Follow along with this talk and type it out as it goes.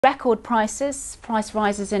Record price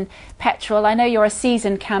rises in petrol. I know you're a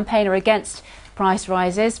seasoned campaigner against price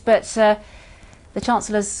rises, but the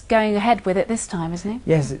Chancellor's going ahead with it this time, isn't he?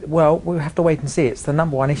 Yes, well, we'll have to wait and see. It's the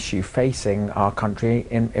 #1 issue facing our country.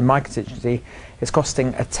 In my constituency, it's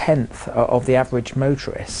costing a tenth of the average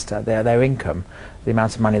motorist, their income, the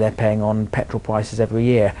amount of money they're paying on petrol prices every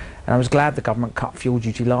year. And I was glad the government cut fuel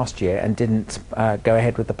duty last year and didn't go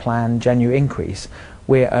ahead with the planned January increase.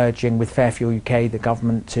 We're urging with Fair Fuel UK the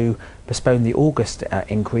government to postpone the August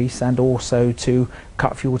increase and also to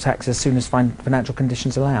cut fuel tax as soon as financial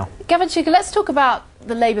conditions allow. Gavin Shuker, let's talk about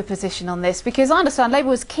the Labour position on this, because I understand Labour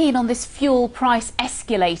was keen on this fuel price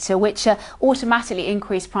escalator, which automatically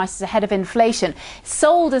increased prices ahead of inflation,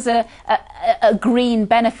 sold as a green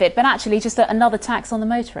benefit, but actually just another tax on the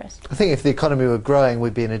motorist. I think if the economy were growing,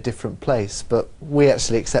 we'd be in a different place, but we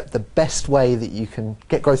actually accept the best way that you can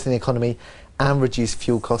get growth in the economy and reduce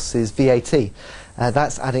fuel costs is VAT.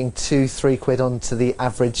 That's adding 2-3 quid onto the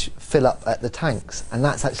average fill up at the tanks, and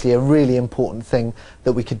that's actually a really important thing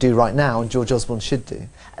that we could do right now and George Osborne should do.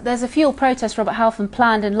 There's a fuel protest, Robert Halfon,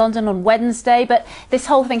 planned in London on Wednesday, but this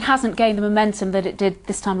whole thing hasn't gained the momentum that it did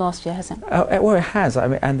this time last year, has it? Well, it has,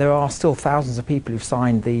 and there are still thousands of people who've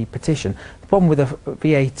signed the petition. The problem with a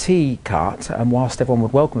VAT cut, and whilst everyone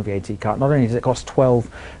would welcome a VAT cut, not only does it cost £12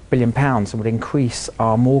 billion and would increase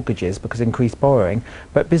our mortgages because increased borrowing,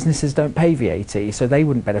 but businesses don't pay VAT, so they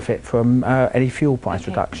wouldn't benefit from any fuel price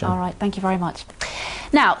reduction. All right, thank you very much.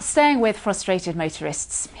 Now, staying with frustrated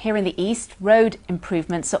motorists, here in the East, road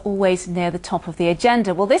improvements are always near the top of the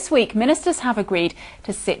agenda. Well, this week, ministers have agreed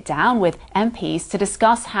to sit down with MPs to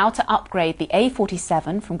discuss how to upgrade the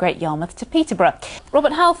A47 from Great Yarmouth to Peterborough.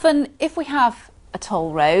 Robert Halfon, if we have a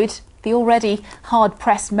toll road, the already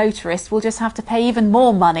hard-pressed motorists will just have to pay even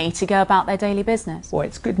more money to go about their daily business. Well,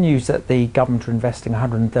 it's good news that the government are investing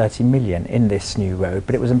 £130 million in this new road,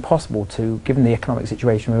 but it was impossible to, given the economic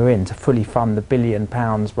situation we're in, to fully fund the £1 billion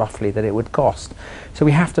roughly that it would cost. So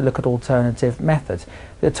we have to look at alternative methods.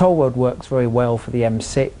 The toll road works very well for the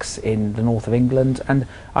M6 in the north of England, and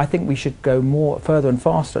I think we should go further and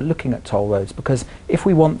faster looking at toll roads, because if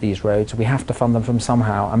we want these roads, we have to fund them from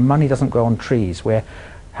somehow, and money doesn't grow on trees. We're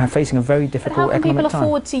facing a very difficult economic time. But how can people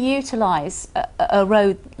afford to utilise a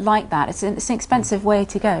road like that? It's an expensive way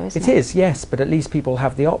to go, isn't it? It is, yes, but at least people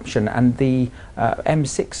have the option, and the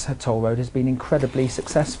M6 toll road has been incredibly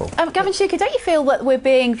successful. Gavin Shuker, don't you feel that we're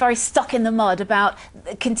being very stuck in the mud about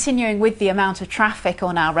continuing with the amount of traffic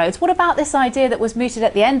on our roads? What about this idea that was mooted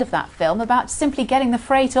at the end of that film about simply getting the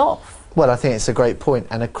freight off? Well, I think it's a great point,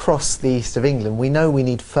 and across the east of England we know we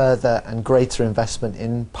need further and greater investment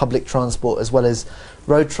in public transport as well as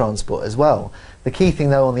road transport as well. The key thing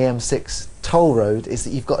though on the M6 toll road is that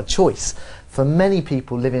you've got a choice. For many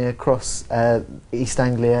people living across East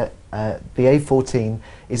Anglia, the A14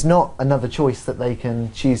 is not another choice that they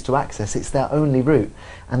can choose to access, it's their only route,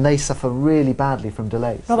 and they suffer really badly from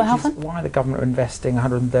delays. Robert Halfon? Which is why the government are investing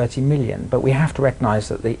 £130 million, but we have to recognise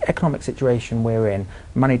that the economic situation we're in,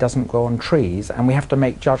 money doesn't grow on trees, and we have to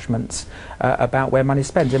make judgments about where money is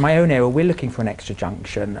spent. In my own area, we're looking for an extra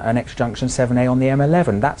junction 7A on the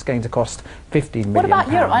M11. That's going to cost £15 million. What about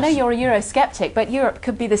Europe? I know you're a Eurosceptic, but Europe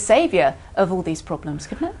could be the saviour of all these problems,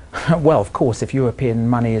 couldn't it? Well, of course, if European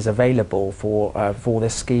money is available for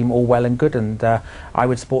this scheme, all well and good, and I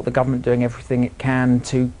would support the government doing everything it can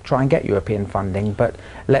to try and get European funding, but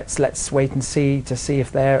let's wait and see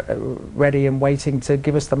if they're ready and waiting to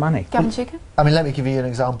give us the money. Gavin Shuker? I mean, let me give you an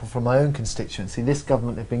example from my own constituency. This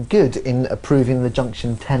government have been good in approving the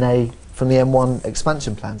junction 10A from the M1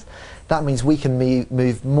 expansion plans. That means we can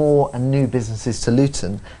move more and new businesses to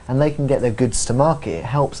Luton, and they can get their goods to market. It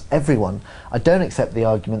helps everyone. I don't accept the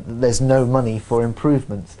argument that there's no money for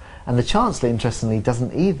improvements. And the Chancellor, interestingly,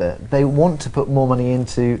 doesn't either. They want to put more money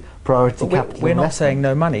into priority capital. We're not saying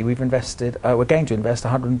no money. We've invested. We're going to invest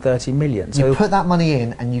 £130 million. So you put that money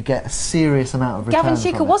in, and you get a serious amount of return. Gavin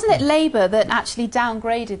Shuker, wasn't it Labour that actually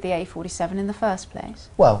downgraded the A47 in the first place?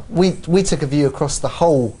 Well, we took a view across the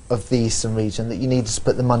whole of the eastern region that you needed to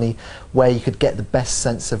put the money where you could get the best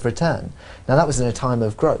sense of return. Now, that was in a time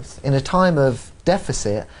of growth. In a time of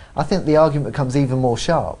deficit, I think the argument becomes even more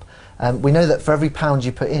sharp. We know that for every pound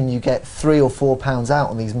you put in, you get £3 or £4 out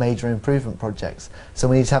on these major improvement projects. So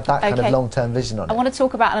we need to have that kind of long-term vision on it. I want to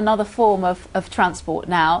talk about another form of transport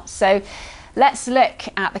now. So let's look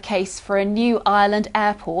at the case for a new Ireland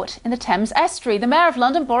airport in the Thames estuary. The Mayor of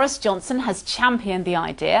London, Boris Johnson, has championed the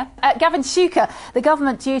idea. Gavin Shuker, the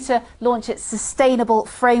government due to launch its sustainable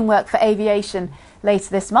framework for aviation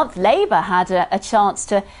later this month. Labour had a chance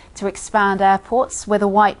to expand airports with a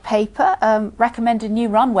white paper, recommended new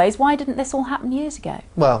runways. Why didn't this all happen years ago?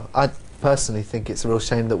 Well, personally think it's a real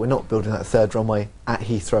shame that we're not building that third runway at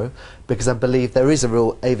Heathrow, because I believe there is a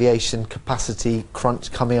real aviation capacity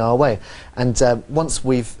crunch coming our way. And once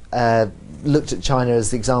we've looked at China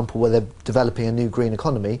as the example where they're developing a new green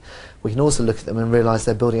economy, we can also look at them and realise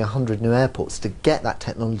they're building 100 new airports to get that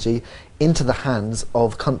technology into the hands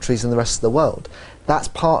of countries in the rest of the world. That's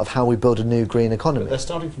part of how we build a new green economy. But they're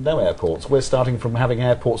starting from no airports. We're starting from having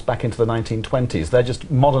airports back into the 1920s. They're just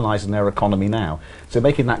modernising their economy now. So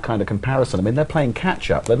making that kind of comparison, I mean, they're playing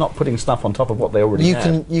catch-up. They're not putting stuff on top of what they already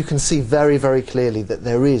had. You can see very, very clearly that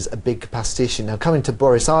there is a big capacity issue. Now, coming to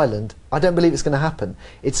Boris Island, I don't believe it's going to happen.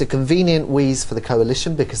 It's a convenient wheeze for the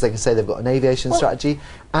coalition because they can say they've got an aviation strategy,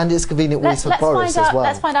 and it's a convenient wheeze for Boris as well.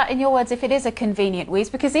 Let's find out, in your words, if it is a convenient wheeze,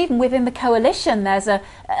 because even within the coalition there's a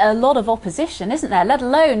lot of opposition, isn't there, let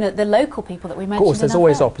alone the local people that we mentioned. Of course, there's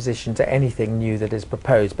always opposition to anything new that is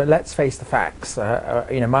proposed, but let's face the facts.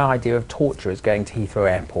 You know, my idea of torture is going to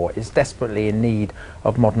Heathrow Airport is desperately in need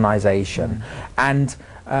of modernisation, and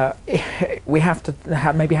we have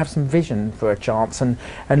to maybe have some vision for a chance and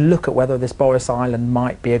look at whether this Boris Island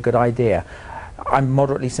might be a good idea. I'm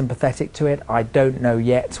moderately sympathetic to it. I don't know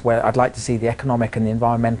yet where. I'd like to see the economic and the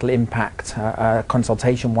environmental impact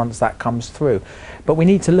consultation once that comes through. But we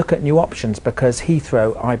need to look at new options because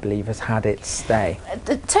Heathrow, I believe, has had its day.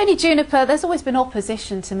 Tony Juniper, there's always been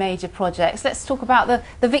opposition to major projects. Let's talk about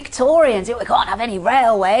the Victorians. We can't have any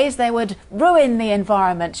railways. They would ruin the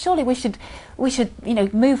environment. Surely we should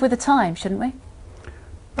move with the times, shouldn't we?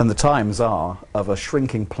 And the times are of a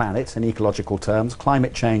shrinking planet in ecological terms.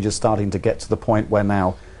 Climate change is starting to get to the point where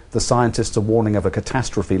now the scientists are warning of a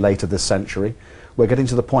catastrophe later this century. We're getting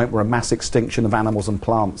to the point where a mass extinction of animals and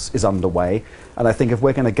plants is underway. And I think if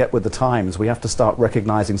we're going to get with the times, we have to start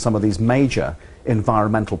recognising some of these major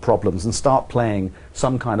environmental problems and start playing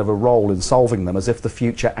some kind of a role in solving them as if the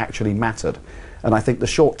future actually mattered. And I think the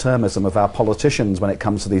short-termism of our politicians when it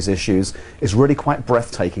comes to these issues is really quite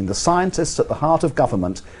breathtaking. The scientists at the heart of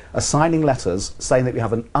government are signing letters saying that we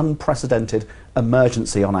have an unprecedented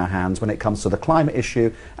emergency on our hands when it comes to the climate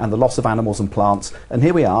issue and the loss of animals and plants. And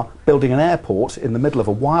here we are building an airport in the middle of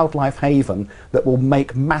a wildlife haven that will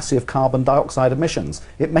make massive carbon dioxide emissions.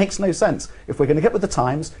 It makes no sense. If we're going to get with the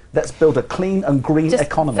times, let's build a clean and green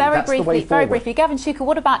economy. That's the way forward. Very briefly, Gavin Shuker,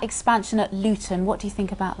 what about expansion at Luton? What do you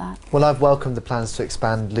think about that? Well, I've welcomed the plans to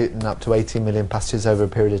expand Luton up to 18 million passengers over a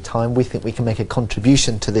period of time. We think we can make a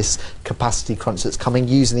contribution to this capacity crunch that's coming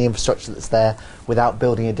using the infrastructure that's there without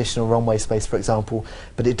building additional runway space, for example.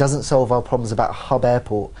 But it doesn't solve our problems about a hub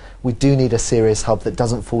airport. We do need a serious hub that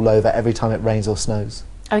doesn't fall over every time it rains or snows.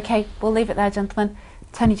 OK, we'll leave it there, gentlemen.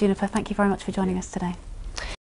 Tony Juniper, thank you very much for joining us today.